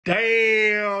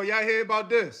Damn, y'all hear about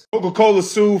this? Coca-Cola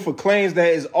sued for claims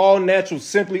that its all-natural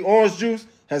Simply Orange juice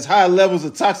has high levels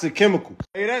of toxic chemicals.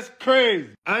 Hey, that's crazy.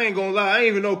 I ain't gonna lie, I didn't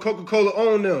even know Coca-Cola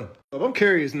owned them. I'm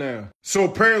curious now. So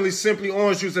apparently Simply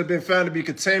Orange juice has been found to be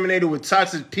contaminated with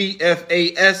toxic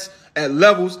PFAS at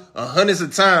levels hundreds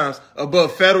of times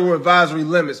above federal advisory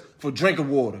limits for drinking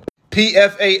water.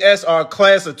 PFAS are a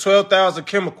class of 12,000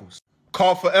 chemicals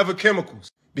called forever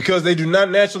chemicals because they do not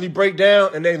naturally break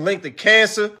down and they link to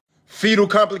cancer, fetal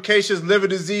complications, liver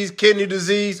disease, kidney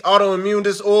disease, autoimmune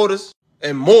disorders,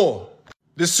 and more.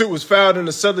 This suit was filed in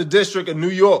the Southern District of New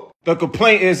York. The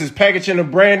complaint is his packaging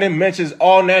and branding mentions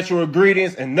all natural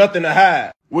ingredients and nothing to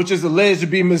hide, which is alleged to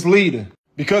be misleading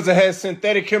because it has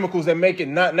synthetic chemicals that make it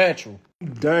not natural.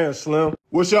 Damn, Slim.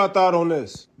 What's y'all thought on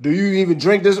this? Do you even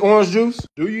drink this orange juice?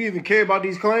 Do you even care about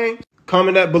these claims?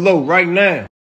 Comment that below right now.